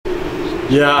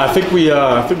Yeah, I think we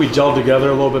gelled together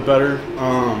a little bit better.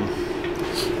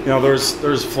 You know,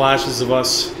 there's flashes of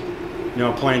us, you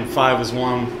know, playing 5 as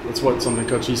 1. That's what something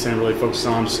Coach Easton really focused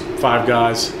on, just 5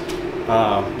 guys,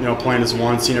 you know, playing as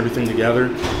 1, seeing everything together.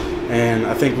 And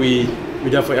I think we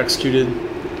definitely executed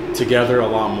together a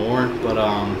lot more, but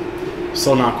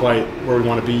still not quite where we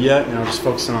want to be yet. You know, just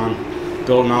focusing on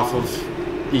building off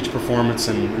of each performance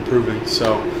and improving.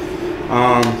 So,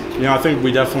 you know, I think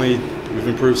we've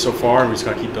improved so far, and we just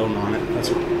got to keep building on it. That's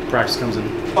what practice comes in.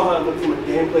 Look from a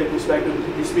gameplay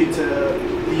perspective, you speak to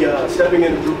the stepping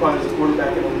into Drew Pyne as a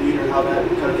quarterback and a leader, how that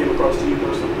kind of came across to you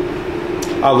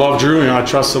personally. I love Drew. You know, I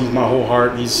trust him with my whole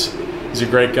heart. He's a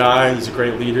great guy. He's a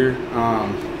great leader.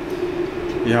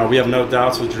 You know, we have no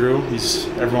doubts with Drew.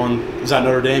 Everyone is at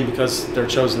Notre Dame because they're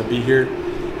chosen to be here,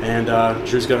 and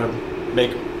Drew's going to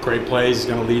make great plays. He's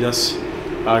going to lead us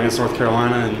against North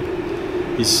Carolina,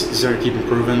 and he's going to keep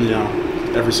improving. You know,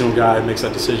 every single guy makes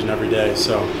that decision every day.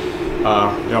 So,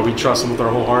 you know, we trust him with our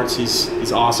whole hearts.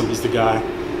 He's awesome. He's the guy,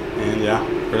 and yeah,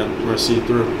 we're gonna see it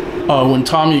through. When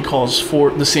Tommy calls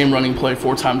the same running play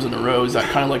 4 times in a row, is that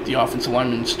kind of like the offensive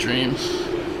lineman's dream?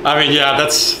 I mean, yeah,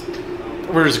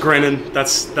 we're just grinning.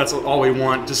 That's all we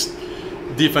want. Just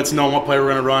defense knowing what play we're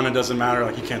gonna run. It doesn't matter.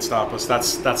 Like, you can't stop us.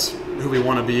 That's who we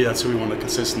want to be. That's who we want to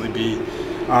consistently be.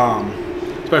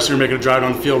 Especially when we're making a drive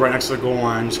on the field right next to the goal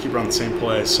line. Just keep running the same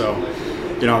play. So,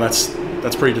 you know,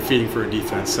 that's pretty defeating for a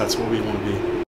defense. That's what we want to be.